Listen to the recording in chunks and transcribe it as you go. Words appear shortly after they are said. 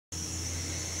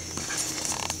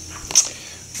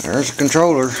There's the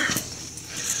controller.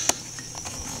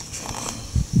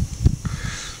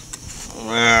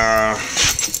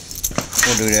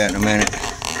 We'll do that in a minute.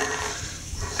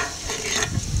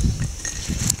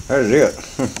 That is it.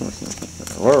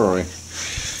 Literally.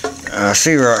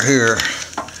 See right here,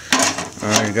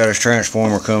 he's got his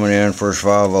transformer coming in for his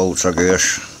 5 volts, I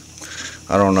guess.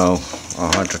 I don't know.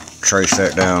 I'll have to trace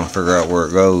that down and figure out where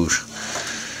it goes.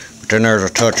 But then there's a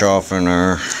touch off in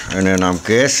there, and then I'm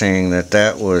guessing that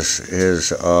that was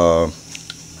his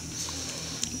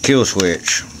kill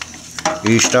switch,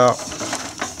 E-stop.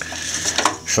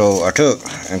 So I took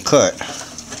and cut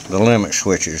the limit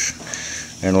switches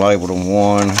and labeled them.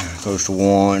 1 goes to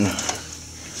 1.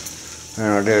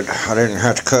 And I didn't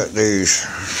have to cut these.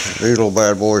 These little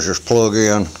bad boys just plug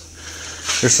in.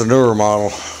 It's the newer model.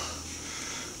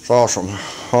 It's awesome.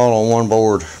 All on one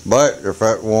board. But if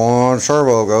that one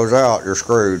servo goes out, you're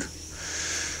screwed.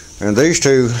 And these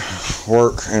two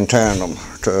work in tandem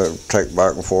to take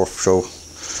back and forth. So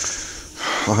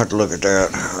I'll have to look at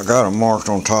that. I got them marked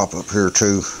on top up here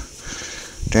too.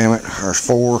 Damn it. There's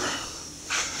 4.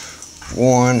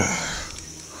 1,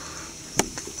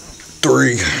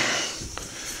 3.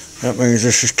 That means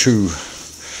this is 2.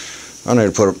 I need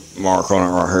to put a mark on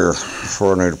it right here. That's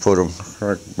where I need to put them.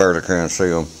 I barely can see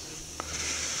them.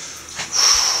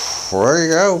 Well, there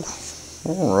you go.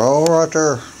 We're all right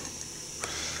there.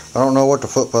 I don't know what the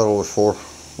foot pedal was for.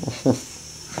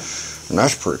 And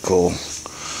that's pretty cool.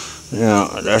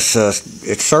 Yeah, that's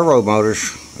it's servo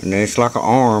motors, and it's like an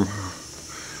arm